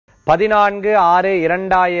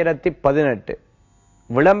14/6/2018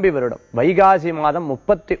 விளம்பி வருடம் வைகாசி மாதம்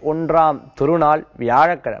 31ஆம் திருநாள்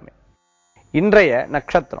வியாழக்கிழமை. இன்றைய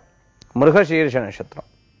நட்சத்திரம் மிருகசீர்ஷ நட்சத்திரம்.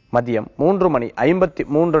 மதியம்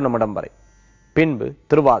 3:53 வரை. பின்பு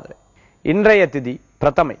திருவாதிரை. இன்றைய திதி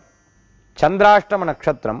பிரதமை. சந்திராஷ்டம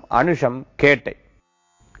நட்சத்திரம் அனுஷம் கேட்டை.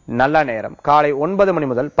 நல்ல நேரம் காலை 9 மணி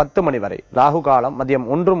முதல் 10 மணி வரை. ராகு காலம் மதியம்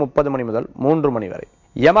 1:30 முதல் 3 மணி வரை.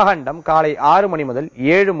 யமகண்டம் காலை 6 மணி முதல்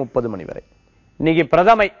 7:30 மணி வரை. இன்னைக்கு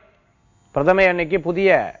பிரதமை அன்னைக்கு புதிய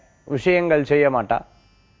விஷயங்கள் செய்ய மாட்டா.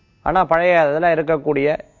 ஆனா பழைய அதெல்லாம் இருக்கக்கூடிய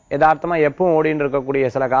யதார்த்தமா எப்பவும் ஓடின்னு இருக்கக்கூடிய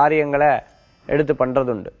சில காரியங்களை எடுத்து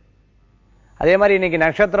பண்றது உண்டு. அதே மாதிரி இன்னைக்கு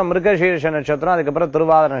நட்சத்திரம் மிருகசீர்ஷ நட்சத்திரம், அதுக்கப்புறம்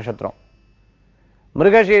திருவாதிரை நட்சத்திரம்.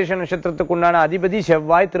 மிருகசீர்ஷ நட்சத்திரத்துக்கு உண்டான அதிபதி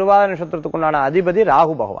செவ்வாய், திருவாதிரை நட்சத்திரத்துக்கு உண்டான அதிபதி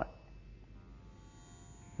ராகு பகவான்.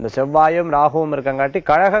 இந்த செவ்வாயும் ராகுவும் இருக்கங்காட்டி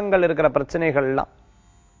கழகங்கள் இருக்கிற பிரச்சனைகள்லாம்,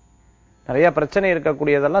 நிறைய பிரச்சனை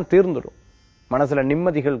இருக்கக்கூடியதெல்லாம் தீர்ந்துடும். மனசுல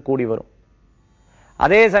நிம்மதிகள் கூடி வரும்.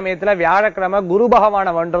 அதே சமயத்துல வியாழக்கிழமை குரு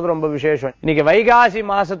பகவானை வந்தது ரொம்ப விசேஷம். இன்னைக்கு வைகாசி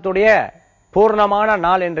மாசத்துடைய பூர்ணமான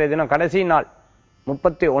நாள் இன்றைய தினம், கடைசி நாள்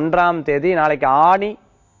 31ஆம் தேதி. நாளைக்கு ஆணி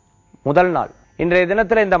முதல் நாள். இன்றைய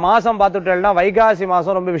தினத்துல இந்த மாசம் பார்த்துட்டேன்னா வைகாசி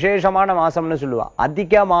மாசம் ரொம்ப விசேஷமான மாசம்னு சொல்லுவா.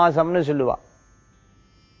 அதிக மாசம்னு சொல்லுவா.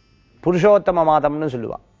 புருஷோத்தம மாதம்னு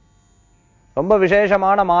சொல்லுவா. ரொம்ப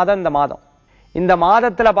விசேஷமான மாதம் இந்த மாதம். இந்த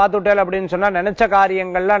மாதத்துல பார்த்துட்டேல் அப்படின்னு சொன்னா நினைச்ச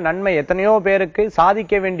காரியங்கள்லாம் நன்மை. எத்தனையோ பேருக்கு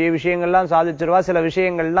சாதிக்க வேண்டிய விஷயங்கள்லாம் சாதிச்சிருவா. சில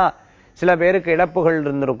விஷயங்கள்லாம் சில பேருக்கு இழப்புகள்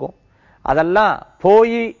இருந்திருக்கும். அதெல்லாம்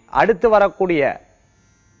போய் அடுத்து வரக்கூடிய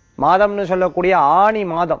மாதம்னு சொல்லக்கூடிய ஆணி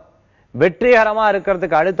மாதம் வெற்றிகரமா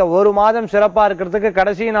இருக்கிறதுக்கு, அடுத்த ஒரு மாதம் சிறப்பா இருக்கிறதுக்கு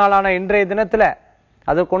கடைசி நாளான இன்றைய தினத்துல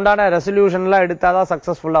அதுக்குண்டான ரெசல்யூஷன்லாம் எடுத்தாதான்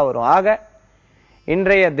சக்சஸ்ஃபுல்லா வரும். ஆக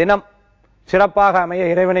இன்றைய தினம் சிறப்பாக அமைய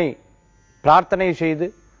இறைவனை பிரார்த்தனை செய்து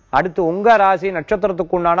அடுத்து உங்க ராசி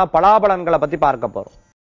நட்சத்திரத்துக்கு உண்டான பலாபலன்களை பத்தி பார்க்க போறோம்.